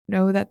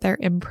know that they're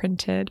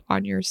imprinted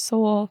on your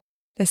soul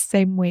the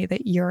same way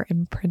that you're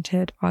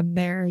imprinted on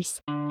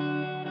theirs.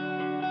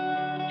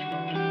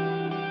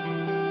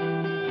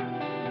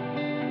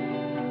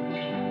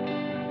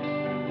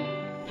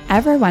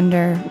 Ever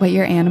wonder what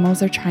your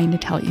animals are trying to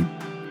tell you?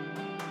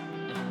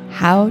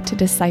 How to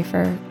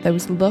decipher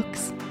those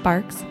looks,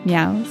 barks,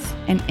 meows,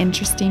 and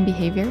interesting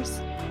behaviors?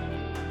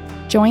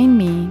 Join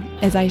me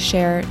as I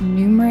share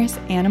numerous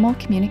animal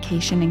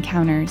communication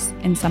encounters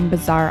and some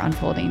bizarre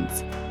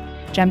unfoldings.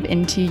 Jump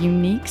into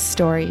unique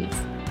stories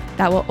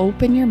that will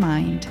open your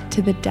mind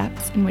to the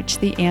depths in which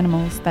the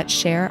animals that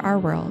share our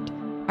world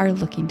are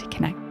looking to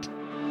connect.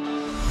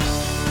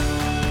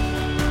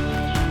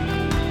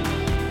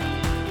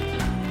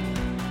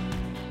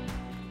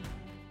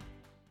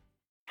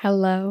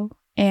 Hello,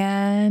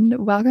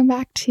 and welcome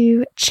back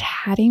to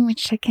Chatting with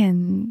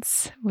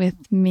Chickens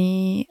with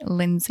me,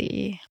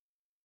 Lindsay.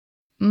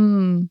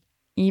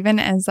 Even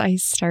as I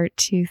start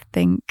to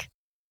think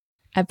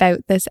about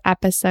this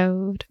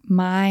episode,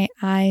 my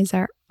eyes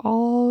are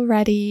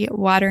already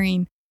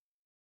watering.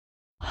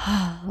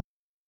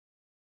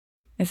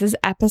 This is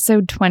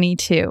episode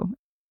 22.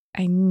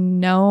 I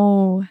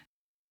know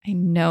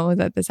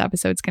that this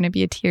episode's going to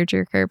be a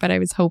tearjerker, but I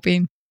was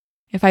hoping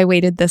if I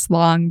waited this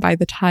long, by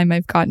the time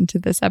I've gotten to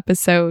this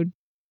episode,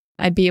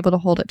 I'd be able to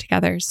hold it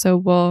together. So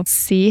we'll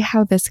see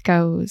how this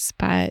goes.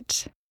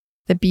 But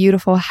the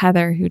beautiful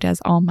Heather, who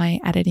does all my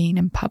editing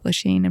and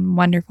publishing and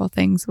wonderful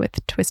things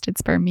with Twisted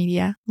Sperm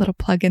Media, little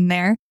plug in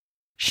there,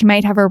 she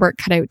might have her work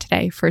cut out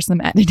today for some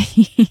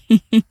editing.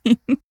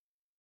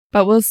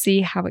 But we'll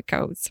see how it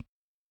goes.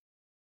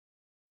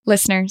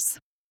 Listeners,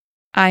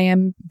 I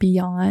am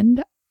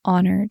beyond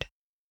honored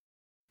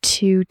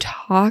to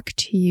talk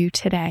to you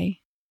today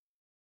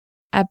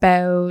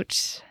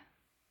about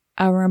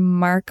a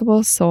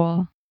remarkable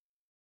soul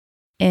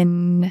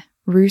in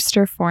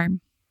rooster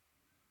form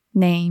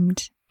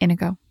named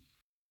Inigo.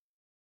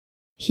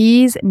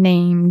 He's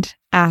named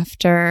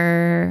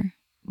after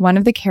one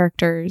of the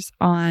characters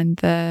on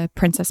The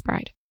Princess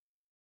Bride.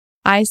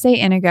 I say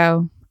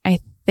Inigo. I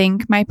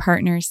think my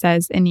partner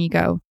says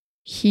Inigo.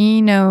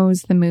 He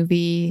knows the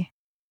movie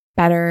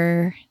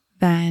better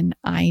than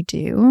I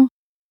do.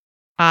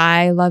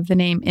 I love the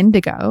name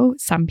Indigo.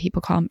 Some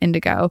people call him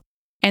Indigo.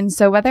 And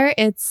so whether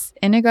it's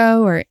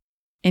Inigo or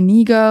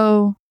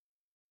Inigo,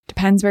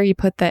 depends where you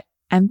put the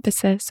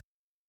emphasis.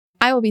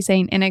 I will be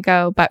saying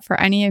Inigo, but for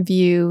any of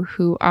you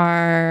who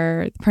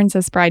are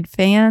Princess Bride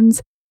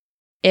fans,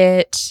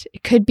 it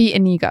could be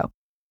Inigo.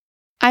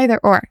 Either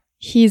or.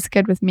 He's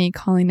good with me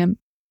calling him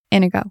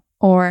Inigo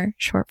or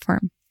short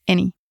form,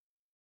 Ini.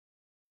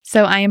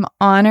 So I am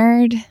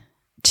honored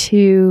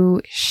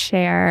to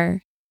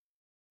share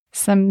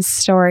some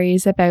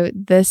stories about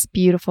this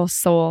beautiful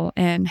soul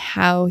and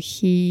how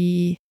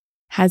he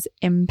has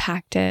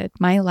impacted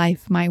my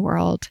life, my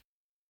world,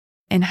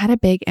 and had a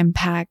big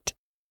impact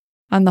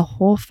on the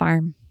whole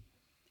farm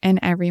and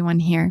everyone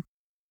here.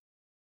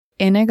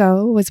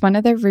 Inigo was one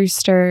of the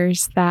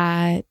roosters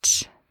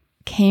that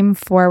came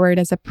forward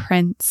as a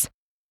prince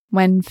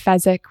when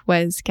Fezzik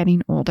was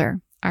getting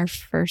older, our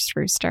first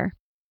rooster.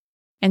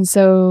 And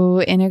so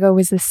Inigo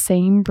was the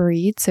same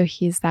breed. So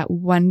he's that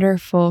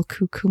wonderful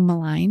cuckoo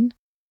malign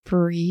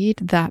breed,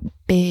 that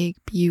big,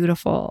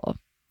 beautiful,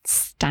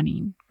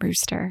 stunning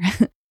rooster.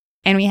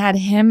 And we had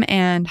him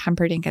and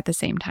Humperdinck at the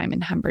same time.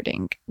 And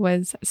Humperdinck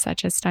was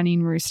such a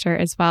stunning rooster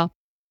as well.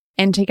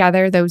 And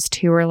together, those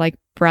two were like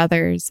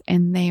brothers,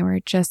 and they were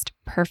just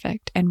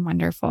perfect and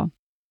wonderful.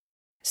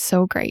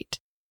 So great.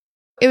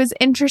 It was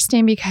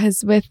interesting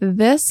because with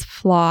this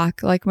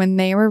flock, like when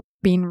they were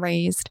being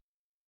raised,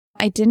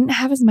 I didn't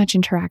have as much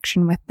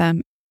interaction with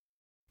them.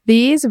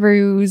 These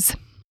roos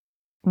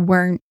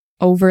weren't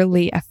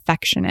overly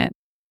affectionate.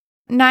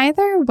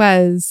 Neither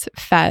was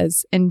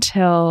Fez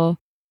until,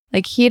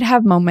 like, he'd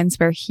have moments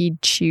where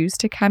he'd choose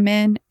to come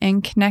in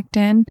and connect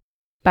in,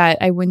 but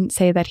I wouldn't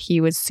say that he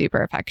was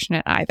super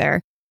affectionate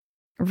either.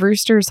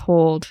 Roosters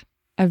hold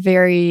a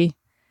very,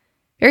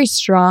 very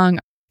strong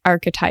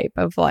archetype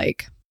of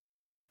like,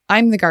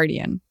 I'm the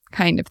guardian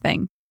kind of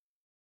thing.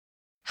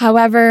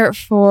 However,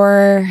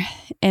 for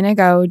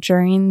Inigo,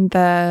 during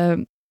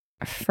the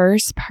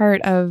first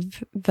part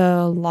of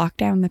the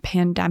lockdown, the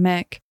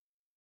pandemic,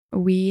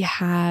 we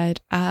had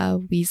a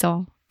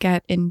weasel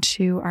get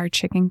into our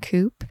chicken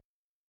coop.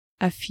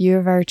 A few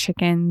of our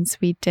chickens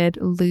we did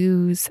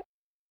lose,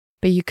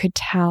 but you could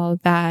tell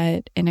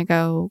that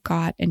Inigo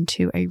got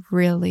into a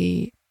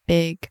really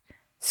big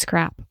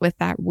scrap with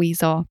that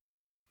weasel.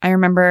 I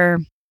remember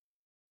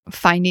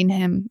finding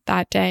him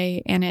that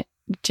day, and it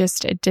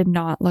did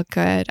not look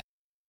good.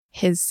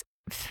 His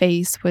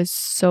face was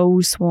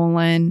so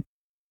swollen.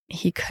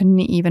 He couldn't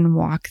even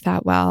walk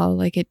that well.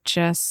 Like it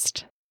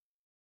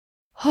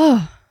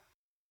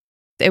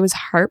was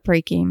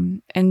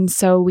heartbreaking. And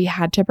so we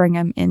had to bring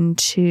him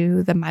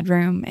into the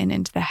mudroom and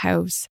into the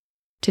house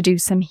to do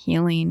some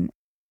healing.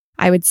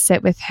 I would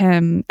sit with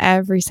him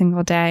every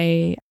single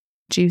day,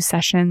 do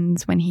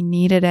sessions when he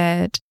needed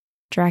it,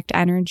 direct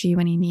energy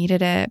when he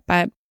needed it.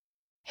 But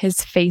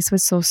his face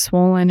was so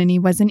swollen and he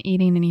wasn't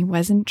eating and he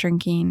wasn't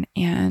drinking.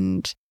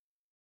 And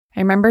I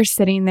remember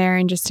sitting there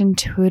and just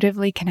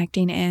intuitively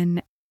connecting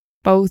in.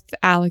 Both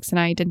Alex and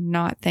I did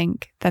not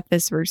think that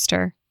this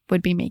rooster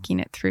would be making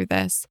it through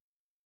this.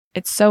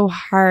 It's so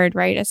hard,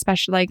 right?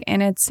 Especially like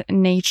in its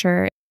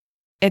nature,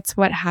 it's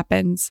what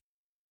happens.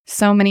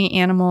 So many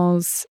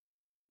animals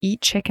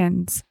eat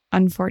chickens,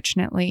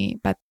 unfortunately,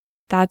 but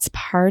that's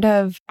part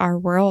of our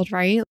world,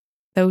 right?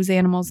 Those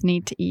animals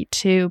need to eat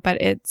too,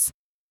 but it's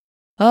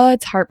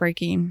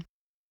heartbreaking.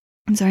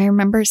 And so I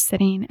remember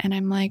sitting and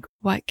I'm like,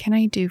 what can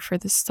I do for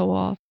the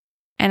soul?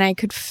 And I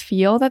could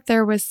feel that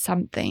there was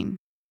something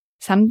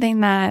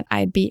that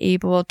I'd be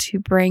able to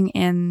bring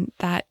in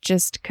that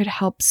just could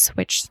help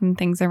switch some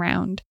things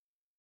around.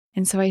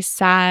 And so I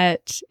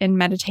sat in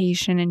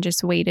meditation and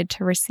just waited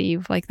to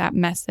receive like that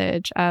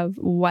message of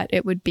what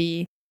it would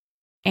be.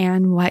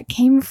 And what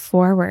came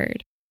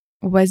forward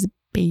was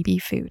baby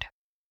food.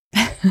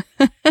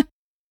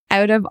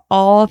 Out of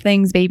all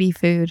things, baby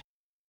food.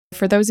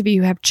 For those of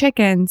you who have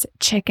chickens,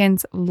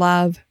 chickens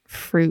love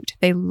fruit.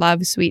 They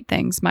love sweet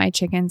things. My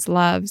chickens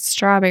love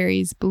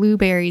strawberries,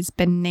 blueberries,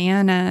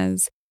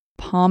 bananas,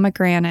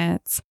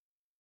 pomegranates.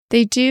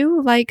 They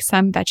do like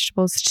some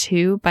vegetables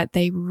too, but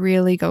they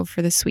really go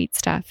for the sweet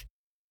stuff.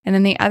 And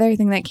then the other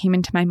thing that came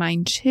into my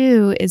mind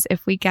too is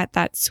if we get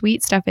that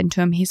sweet stuff into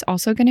him, he's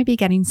also going to be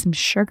getting some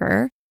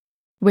sugar,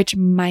 which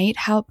might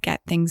help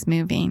get things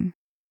moving.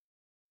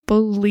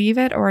 Believe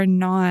it or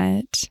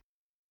not,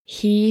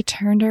 he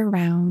turned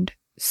around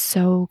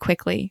so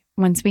quickly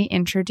once we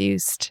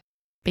introduced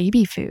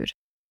baby food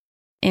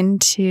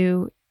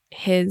into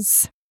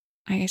his,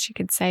 I guess you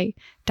could say,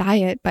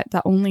 diet, but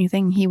the only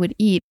thing he would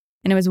eat.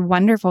 And it was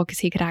wonderful because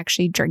he could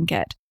actually drink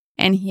it.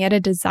 And he had a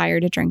desire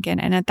to drink it.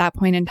 And at that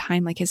point in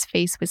time, like his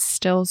face was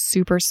still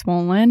super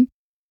swollen,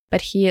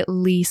 but he at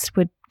least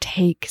would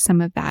take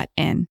some of that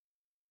in.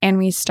 And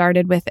we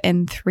started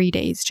within 3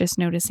 days, just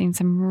noticing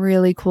some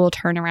really cool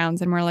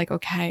turnarounds. And we're like,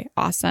 okay,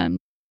 awesome.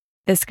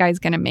 This guy's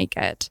going to make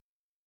it.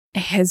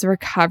 His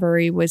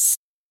recovery was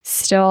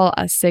still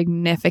a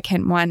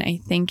significant one. I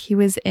think he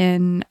was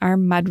in our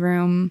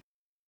mudroom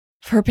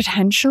for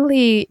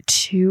potentially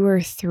 2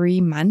 or 3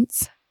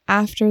 months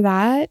after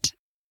that.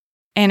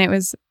 And it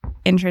was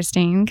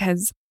interesting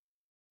because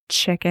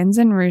chickens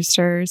and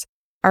roosters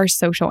are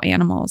social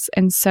animals.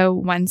 And so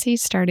once he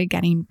started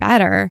getting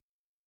better,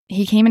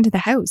 he came into the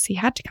house. He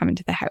had to come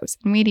into the house.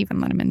 And we'd even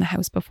let him in the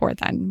house before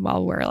then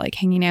while we're like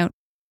hanging out.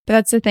 But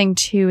that's the thing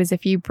too, is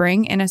if you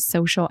bring in a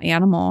social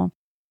animal,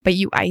 but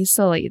you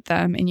isolate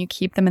them and you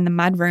keep them in the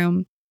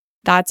mudroom,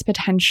 that's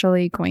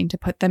potentially going to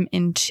put them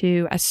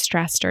into a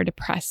stressed or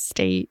depressed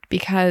state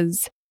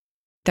because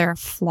they're a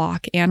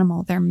flock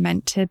animal. They're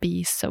meant to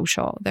be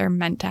social. They're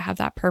meant to have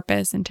that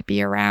purpose and to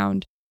be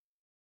around.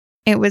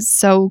 It was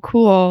so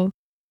cool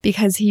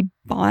because he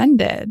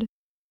bonded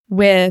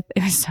with,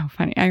 it was so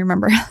funny. I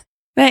remember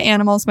the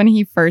animals when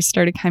he first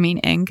started coming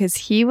in because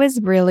he was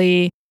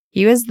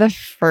the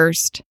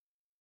first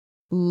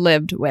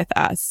lived with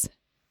us,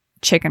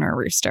 chicken or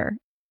rooster.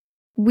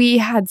 We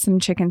had some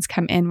chickens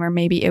come in where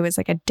maybe it was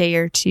like a day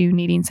or two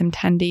needing some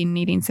tending,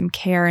 needing some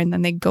care, and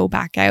then they go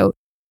back out.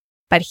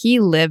 But he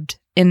lived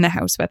in the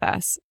house with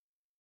us.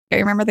 I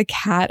remember the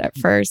cat at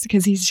first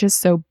because he's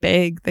just so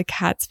big. The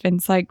cat's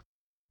Finn's like,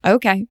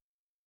 okay.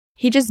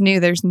 He just knew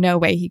there's no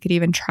way he could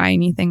even try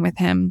anything with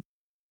him.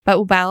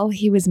 But while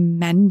he was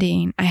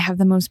mending, I have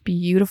the most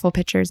beautiful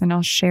pictures and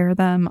I'll share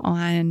them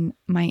on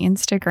my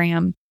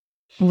Instagram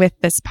with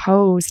this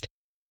post.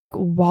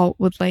 Walt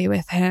would lay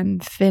with him.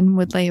 Finn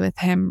would lay with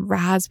him.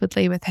 Raz would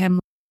lay with him.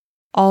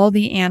 All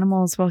the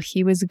animals while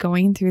he was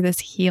going through this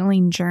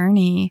healing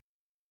journey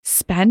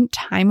spent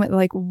time with,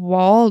 like,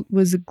 Walt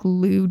was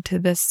glued to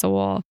this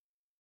soul.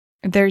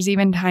 There's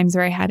even times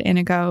where I had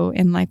Inigo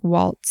in like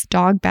Walt's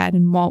dog bed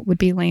and Walt would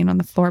be laying on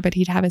the floor, but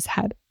he'd have his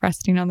head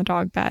resting on the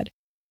dog bed.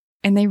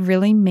 And they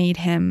really made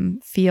him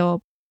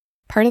feel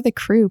part of the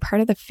crew,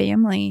 part of the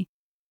family.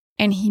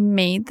 And he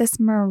made this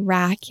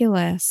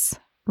miraculous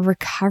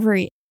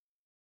recovery.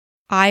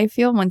 I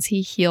feel once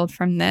he healed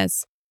from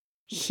this,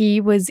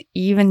 he was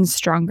even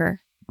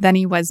stronger than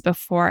he was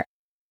before.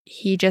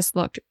 He just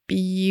looked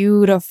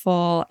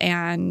beautiful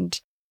and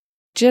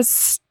just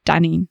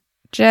stunning,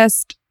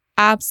 just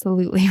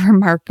absolutely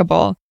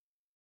remarkable.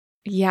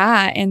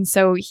 Yeah. And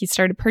so he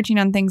started perching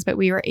on things, but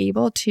we were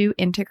able to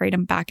integrate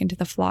him back into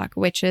the flock,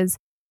 which is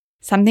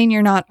something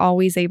you're not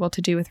always able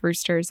to do with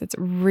roosters. It's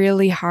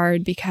really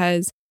hard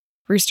because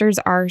roosters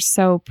are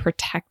so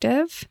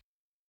protective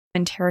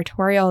and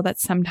territorial that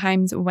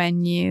sometimes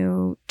when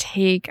you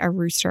take a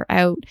rooster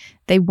out,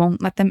 they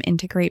won't let them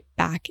integrate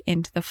back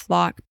into the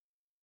flock.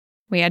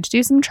 We had to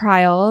do some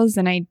trials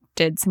and I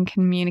did some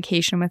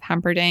communication with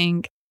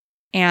Humperdinck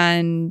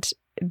and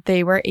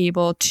they were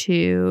able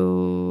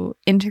to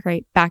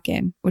integrate back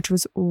in, which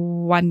was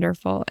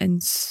wonderful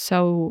and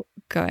so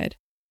good.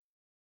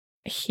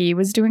 He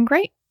was doing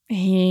great.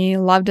 He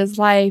loved his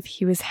life.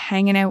 He was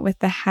hanging out with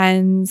the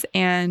hens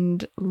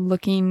and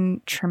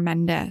looking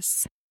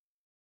tremendous.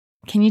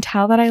 Can you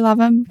tell that I love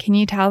him? Can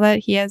you tell that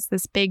he has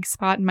this big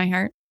spot in my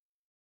heart?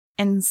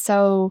 And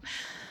so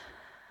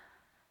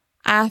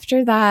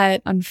after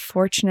that,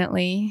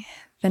 unfortunately,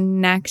 the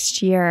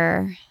next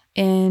year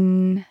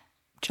in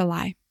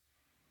July,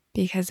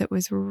 because it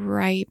was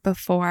right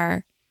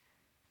before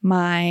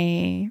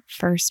my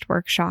first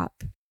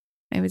workshop,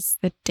 it was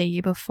the day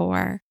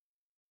before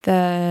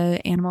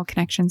the Animal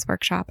Connections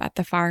workshop at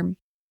the farm.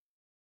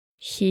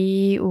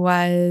 He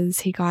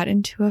got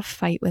into a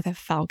fight with a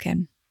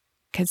falcon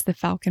because the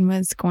falcon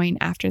was going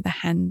after the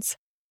hens.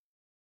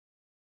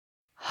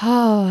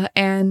 Oh,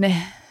 and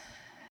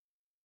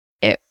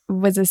it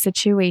was a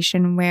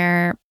situation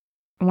where,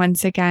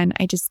 once again,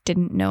 I just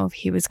didn't know if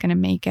he was going to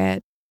make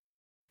it.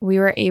 We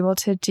were able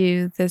to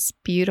do this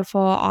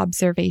beautiful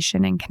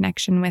observation and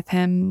connection with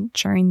him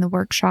during the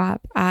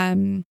workshop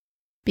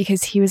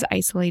because he was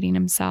isolating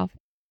himself.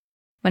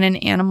 When an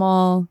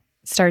animal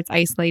starts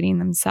isolating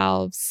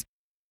themselves,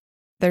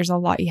 there's a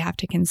lot you have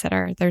to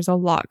consider. There's a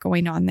lot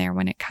going on there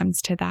when it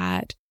comes to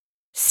that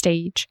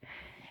stage.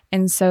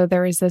 And so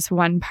there was this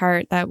one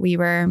part that we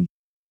were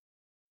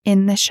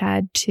in the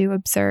shed to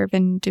observe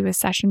and do a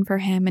session for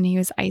him, and he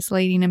was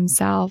isolating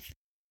himself.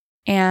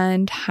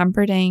 And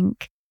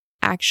Humperdinck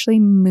actually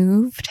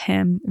moved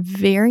him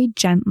very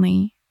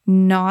gently,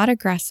 not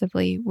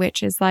aggressively,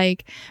 which is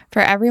like,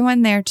 for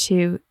everyone there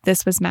too,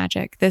 this was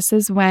magic. This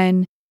is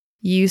when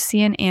you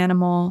see an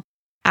animal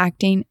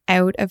acting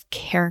out of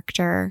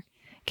character,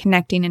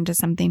 connecting into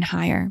something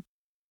higher.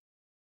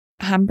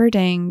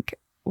 Humperdinck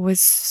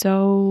was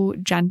so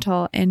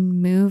gentle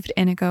and moved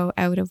Inigo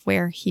out of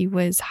where he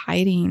was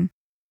hiding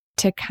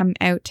to come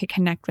out to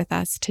connect with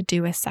us to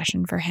do a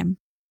session for him.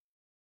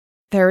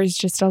 There was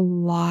just a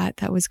lot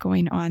that was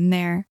going on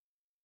there.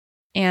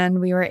 And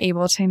we were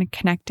able to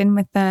connect in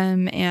with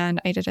them,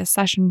 and I did a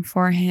session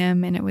for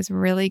him, and it was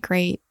really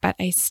great. But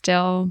I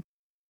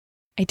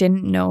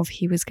didn't know if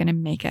he was going to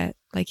make it.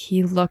 Like,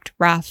 he looked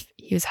rough.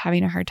 He was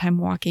having a hard time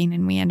walking,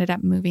 and we ended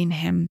up moving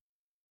him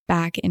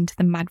back into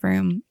the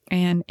mudroom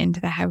and into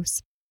the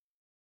house.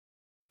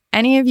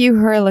 Any of you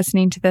who are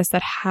listening to this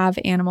that have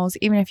animals,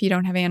 even if you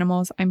don't have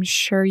animals, I'm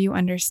sure you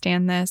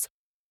understand this.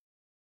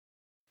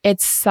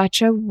 It's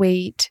such a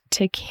weight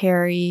to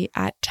carry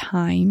at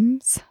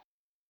times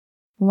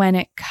when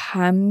it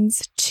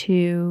comes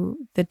to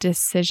the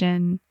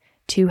decision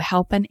to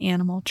help an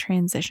animal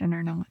transition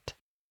or not.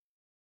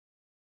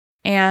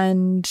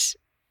 And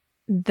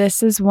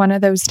this is one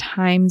of those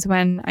times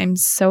when I'm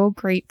so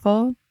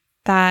grateful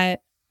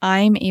that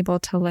I'm able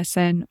to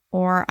listen,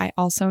 or I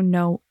also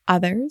know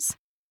others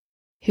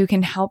who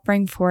can help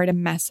bring forward a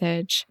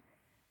message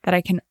that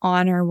I can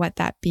honor what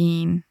that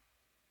being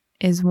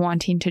is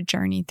wanting to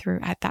journey through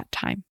at that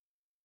time.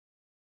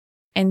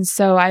 And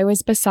so I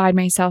was beside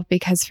myself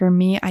because for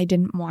me, I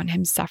didn't want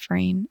him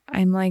suffering.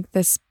 I'm like,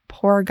 this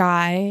poor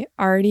guy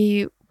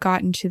already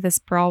got into this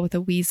brawl with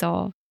a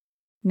weasel.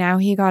 Now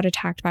he got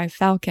attacked by a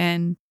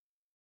falcon,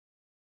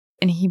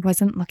 and he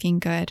wasn't looking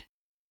good.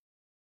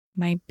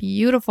 My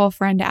beautiful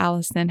friend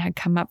Allison had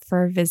come up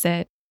for a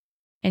visit,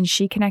 and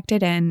she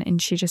connected in,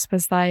 and she just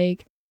was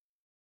like,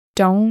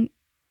 don't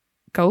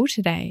go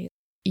today.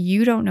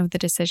 You don't know the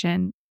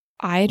decision.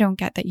 I don't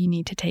get that you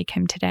need to take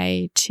him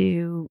today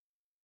to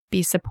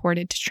be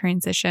supported to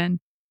transition.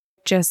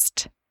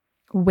 Just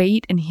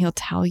wait and he'll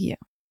tell you.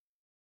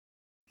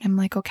 I'm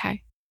like,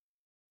 okay,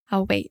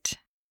 I'll wait.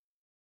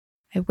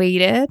 I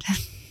waited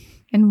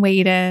and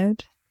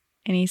waited,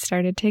 and he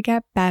started to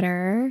get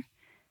better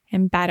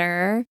and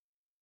better.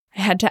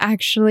 I had to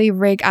actually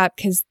rig up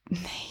because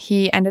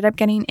he ended up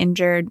getting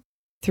injured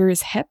through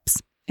his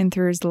hips and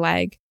through his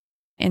leg.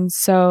 And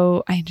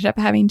so I ended up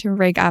having to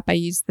rig up. I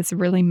used this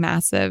really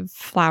massive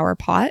flower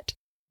pot,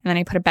 and then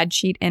I put a bed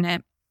sheet in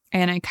it,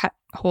 and I cut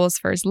holes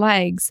for his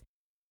legs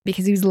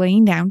because he was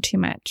laying down too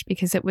much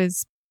because it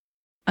was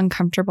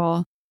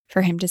uncomfortable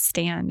for him to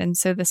stand. And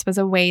so this was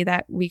a way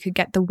that we could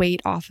get the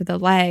weight off of the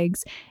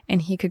legs,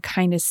 and he could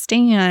kind of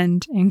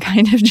stand and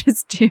kind of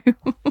just do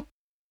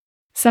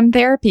some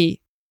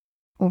therapy,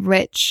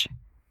 which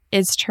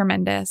is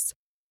tremendous.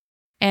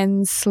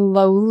 And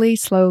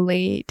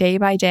slowly, day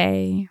by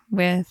day,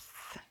 with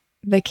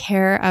the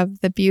care of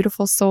the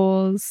beautiful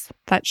souls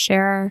that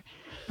share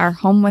our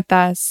home with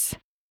us,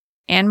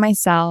 and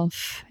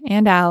myself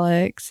and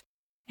Alex,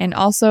 and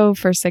also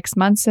for 6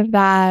 months of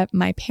that,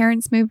 my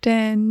parents moved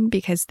in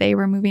because they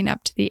were moving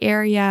up to the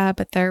area,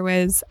 but there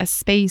was a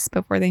space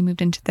before they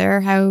moved into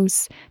their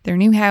house, their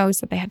new house,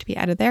 that they had to be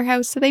out of their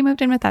house. So they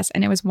moved in with us,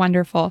 and it was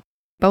wonderful.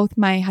 Both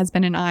my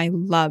husband and I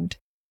loved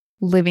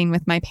living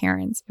with my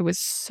parents. It was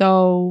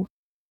so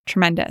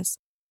tremendous.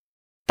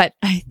 But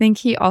I think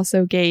he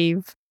also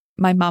gave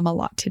my mom a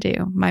lot to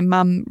do. My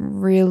mom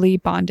really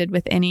bonded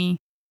with Innie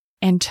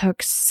and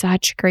took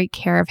such great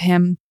care of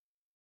him.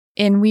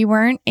 And we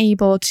weren't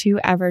able to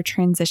ever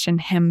transition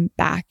him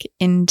back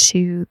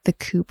into the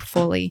coop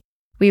fully.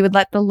 We would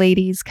let the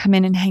ladies come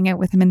in and hang out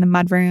with him in the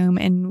mudroom,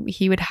 and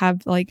he would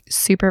have like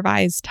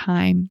supervised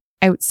time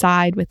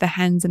outside with the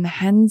hens. And the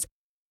hens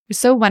was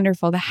so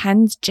wonderful. The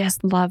hens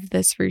just loved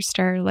this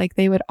rooster. Like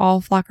they would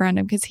all flock around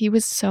him because he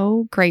was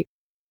so great.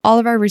 All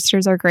of our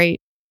roosters are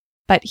great,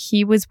 but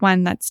he was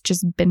one that's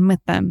just been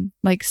with them.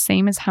 Like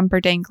same as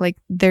Humperdinck, like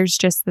there's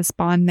just this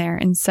bond there.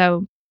 And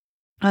so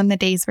on the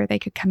days where they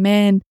could come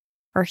in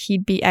or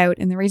he'd be out,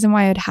 and the reason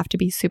why I'd have to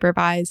be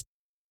supervised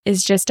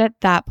is just at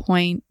that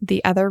point,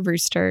 the other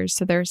roosters,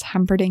 so there's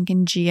Humperdinck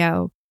and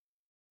Geo,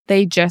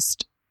 they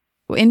just,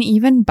 and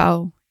even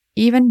Bo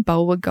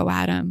would go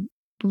at him.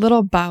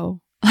 Little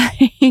Bo.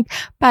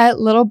 But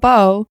little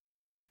Bo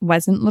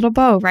wasn't little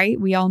Bo, right?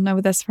 We all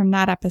know this from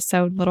that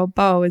episode. Little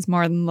Bo is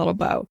more than little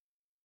Bo.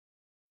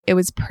 It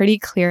was pretty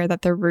clear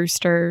that the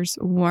roosters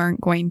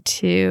weren't going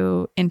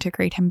to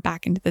integrate him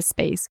back into the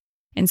space.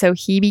 And so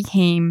he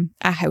became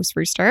a house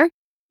rooster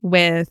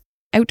with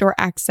outdoor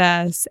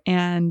access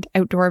and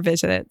outdoor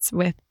visits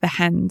with the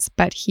hens,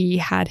 but he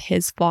had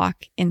his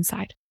flock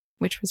inside,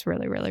 which was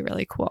really, really,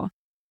 really cool.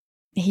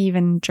 He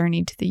even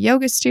journeyed to the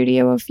yoga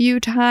studio a few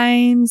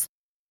times.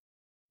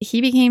 He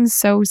became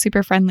so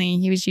super friendly.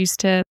 He was used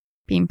to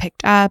being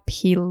picked up.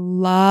 He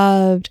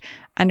loved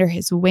under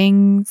his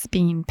wings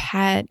being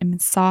pet and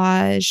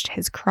massaged,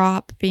 his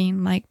crop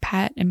being like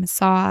pet and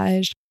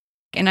massaged.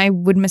 And I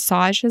would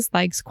massage his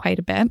legs quite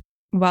a bit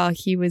while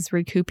he was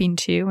recouping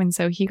too. And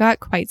so he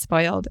got quite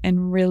spoiled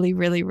and really,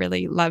 really,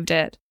 really loved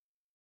it.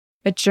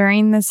 But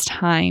during this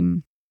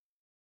time,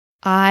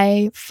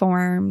 I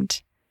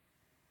formed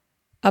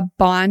a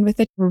bond with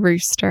a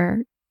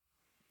rooster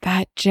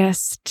that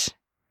just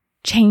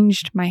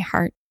changed my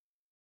heart.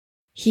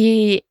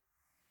 He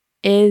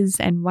is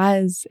and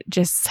was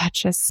just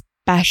such a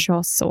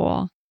special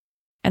soul.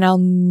 And I'll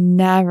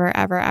never,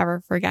 ever,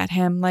 ever forget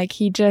him. Like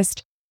he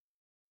just,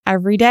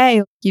 every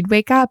day you'd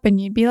wake up and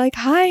you'd be like,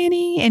 "Hi,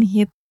 Annie." And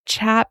he'd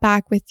chat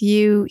back with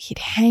you. He'd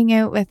hang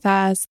out with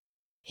us.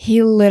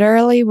 He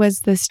literally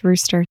was this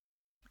rooster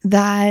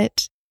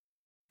that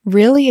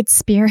really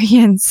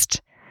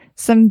experienced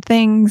some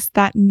things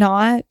that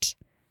not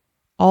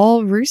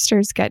all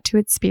roosters get to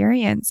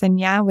experience. And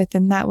yeah,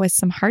 within that was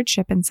some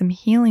hardship and some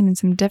healing and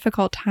some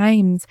difficult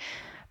times.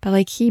 But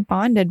like he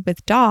bonded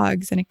with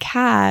dogs and a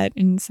cat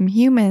and some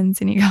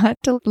humans, and he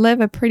got to live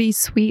a pretty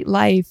sweet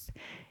life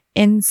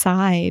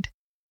inside.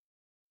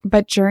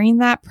 But during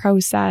that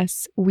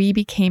process, we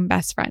became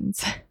best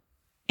friends.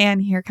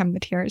 And here come the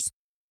tears.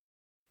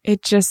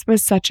 It just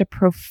was such a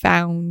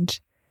profound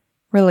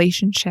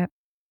relationship.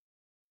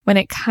 When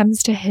it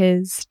comes to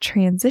his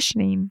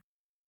transitioning,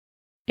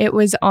 it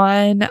was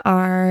on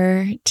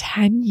our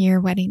 10-year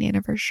wedding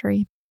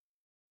anniversary.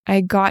 I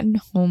had gotten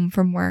home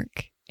from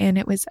work and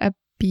it was a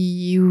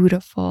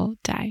beautiful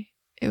day.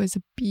 It was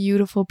a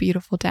beautiful,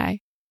 beautiful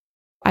day.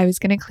 I was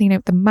going to clean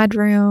out the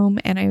mudroom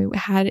and I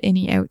had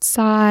Innie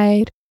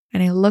outside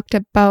and I looked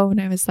at Bo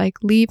and I was like,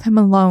 "Leave him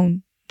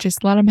alone.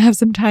 Just let him have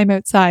some time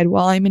outside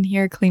while I'm in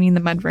here cleaning the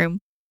mudroom."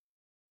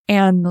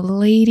 And the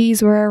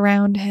ladies were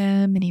around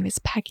him and he was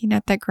pecking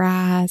at the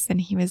grass and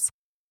he was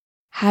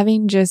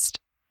having just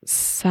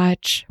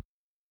such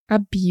a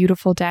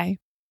beautiful day.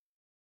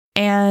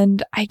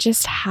 And I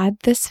just had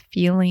this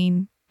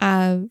feeling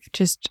of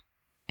just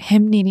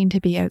him needing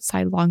to be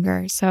outside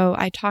longer. So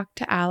I talked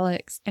to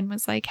Alex and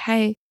was like,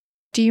 "Hey,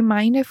 do you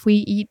mind if we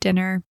eat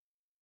dinner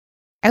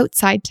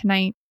outside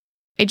tonight?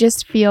 I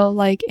just feel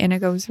like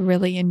Inigo's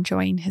really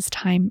enjoying his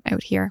time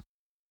out here."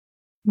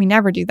 We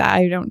never do that.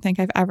 I don't think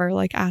I've ever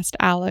asked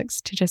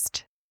Alex to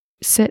just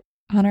sit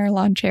on our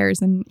lawn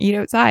chairs and eat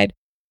outside.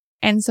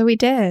 And so we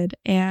did.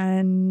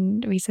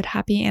 And we said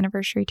happy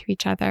anniversary to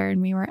each other.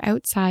 And we were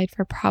outside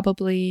for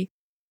probably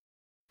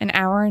an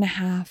hour and a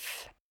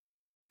half.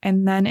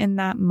 And then in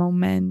that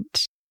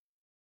moment,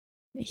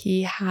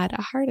 he had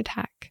a heart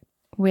attack,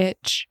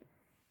 which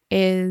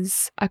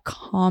is a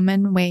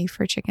common way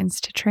for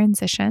chickens to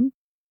transition.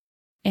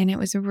 And it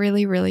was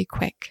really, really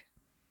quick.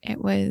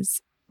 It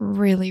was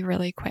really,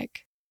 really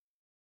quick.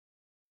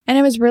 And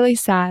it was really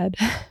sad,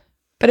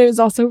 but it was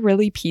also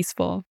really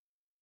peaceful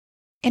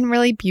and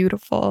really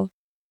beautiful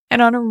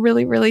and on a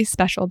really, really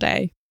special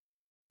day.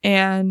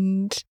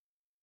 And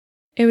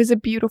it was a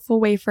beautiful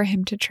way for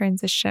him to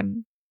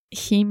transition.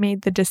 He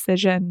made the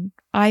decision.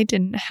 I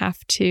didn't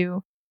have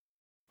to.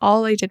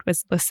 All I did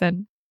was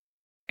listen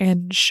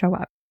and show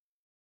up.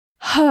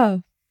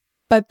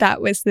 But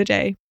that was the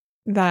day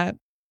that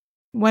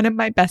one of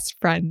my best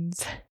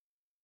friends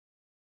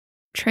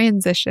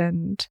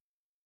transitioned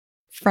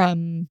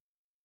from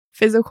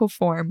physical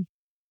form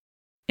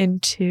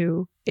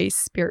into a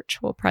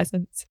spiritual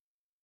presence.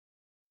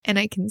 And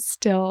I can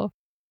still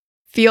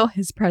feel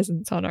his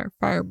presence on our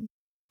farm.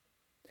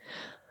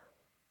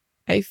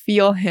 I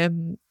feel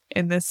him,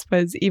 and this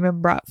was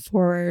even brought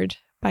forward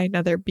by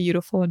another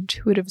beautiful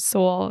intuitive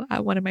soul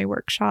at one of my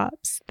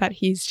workshops, that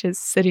he's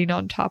just sitting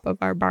on top of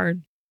our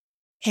barn.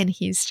 And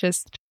he's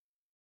just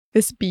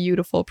this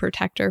beautiful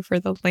protector for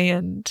the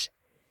land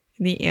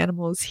and the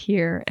animals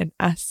here and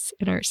us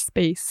in our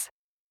space.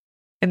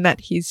 And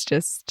that he's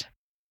just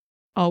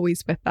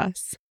always with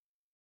us.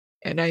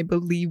 And I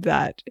believe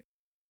that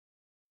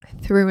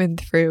through and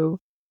through.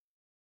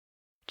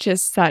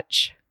 Just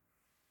such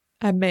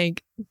a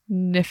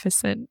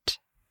magnificent,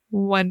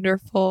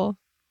 wonderful,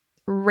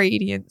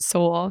 radiant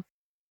soul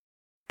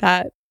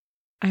that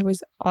I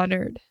was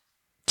honored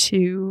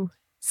to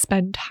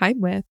spend time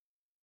with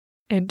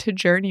and to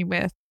journey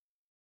with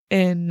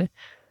in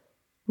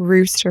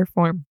rooster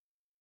form.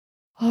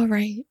 All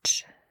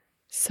right.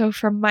 So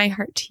from my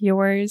heart to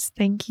yours,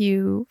 thank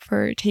you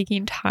for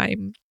taking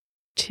time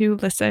to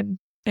listen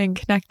and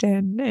connect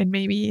in and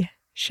maybe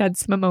shed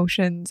some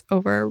emotions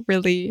over a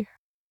really,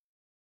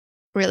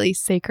 really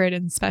sacred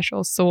and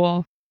special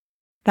soul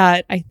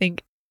that I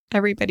think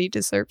everybody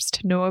deserves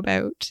to know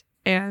about.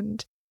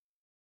 And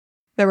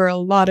there were a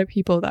lot of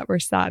people that were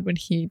sad when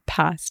he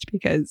passed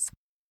because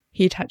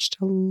he touched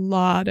a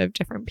lot of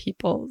different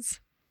people's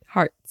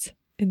hearts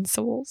and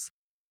souls.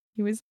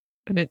 He was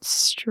an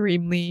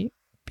extremely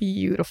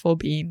beautiful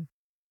being.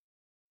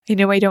 I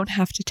know I don't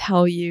have to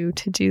tell you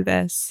to do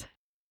this,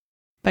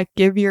 but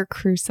give your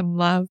crew some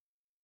love.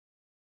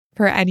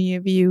 For any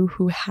of you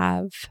who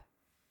have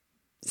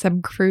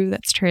some crew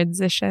that's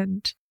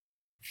transitioned,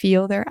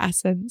 feel their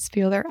essence,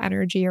 feel their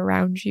energy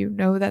around you.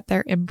 Know that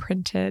they're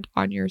imprinted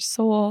on your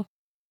soul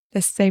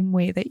the same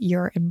way that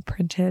you're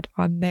imprinted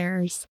on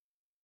theirs.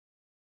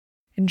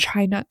 And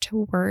try not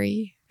to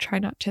worry, try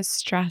not to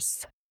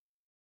stress,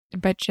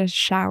 but just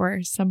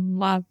shower some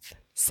love,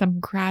 some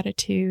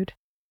gratitude,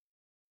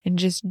 and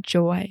just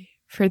joy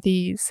for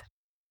these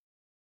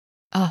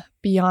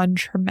beyond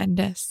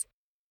tremendous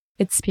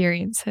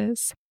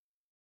experiences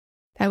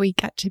that we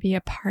get to be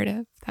a part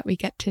of, that we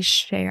get to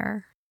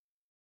share,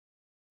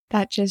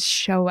 that just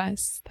show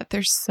us that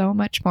there's so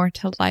much more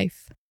to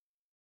life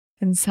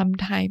than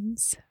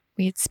sometimes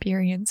we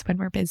experience when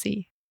we're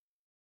busy.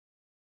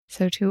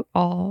 So to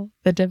all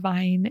the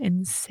divine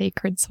and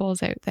sacred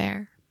souls out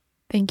there,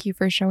 thank you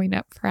for showing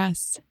up for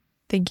us.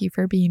 Thank you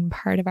for being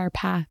part of our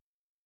path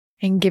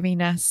and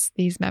giving us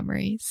these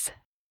memories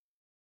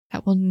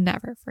that we'll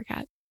never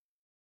forget.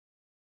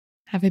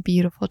 Have a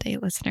beautiful day,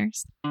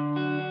 listeners.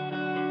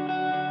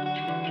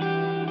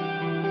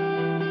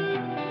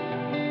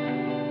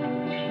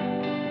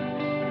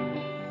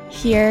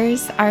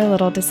 Here's our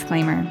little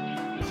disclaimer.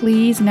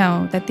 Please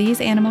know that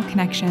these animal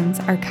connections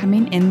are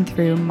coming in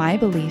through my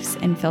beliefs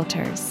and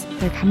filters.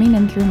 They're coming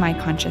in through my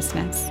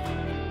consciousness.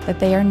 That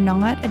they are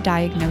not a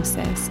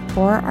diagnosis,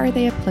 or are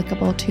they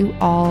applicable to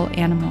all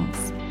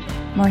animals.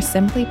 More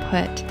simply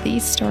put,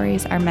 these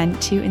stories are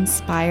meant to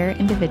inspire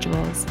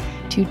individuals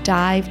to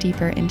dive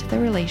deeper into the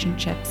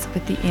relationships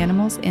with the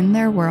animals in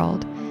their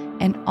world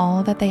and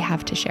all that they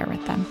have to share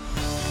with them.